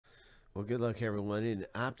Well, good luck, everyone. In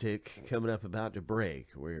Optic, coming up about to break.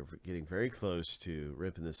 We're getting very close to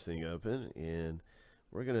ripping this thing open, and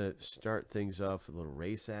we're going to start things off with a little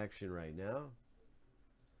race action right now.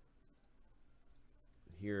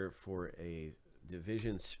 Here for a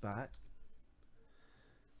division spot.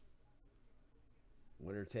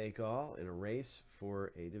 Winner take all in a race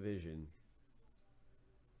for a division.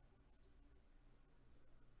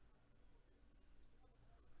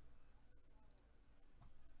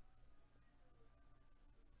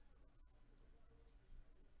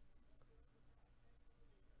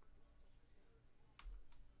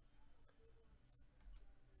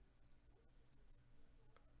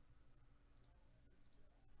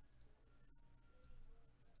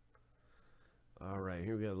 All right,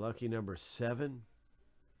 here we go. Lucky number 7.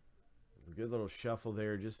 A good little shuffle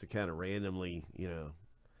there just to kind of randomly,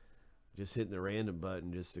 just hitting the random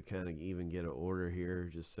button just to kind of even get an order here,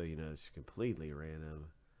 just so you know it's completely random.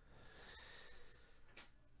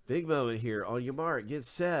 Big moment here. On your mark, get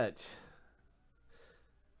set,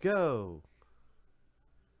 go.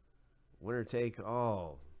 Winner take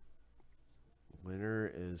all.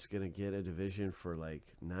 Winner is going to get a division for like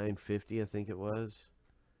 $9.50, I think it was.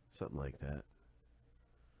 Something like that.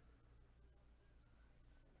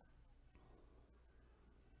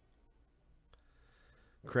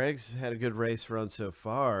 Craig's had a good race run so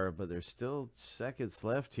far, but there's still seconds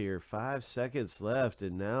left here. 5 seconds left,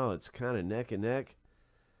 and now it's kind of neck and neck.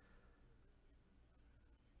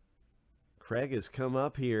 Craig has come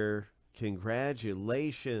up here.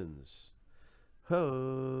 Congratulations.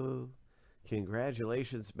 Ho!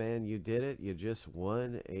 Congratulations, man. You did it. You just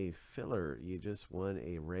won a filler. You just won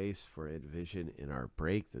a race for a division in our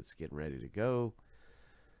break that's getting ready to go.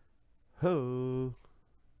 Ho!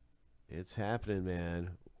 It's happening,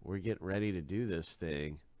 man. We're getting ready to do this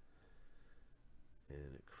thing.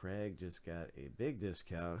 And Craig just got a big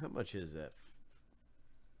discount. How much is that?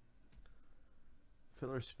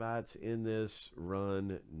 Filler spots in this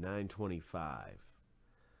run, $9.25.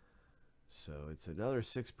 So it's another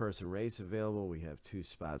 6-person race available. We have 2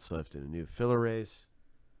 spots left in a new filler race.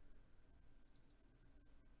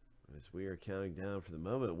 As we are counting down for the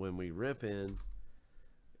moment when we rip in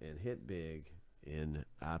and hit big in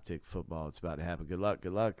Optic football. It's about to happen. Good luck.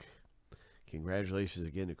 Good luck. Congratulations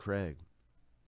again to Craig.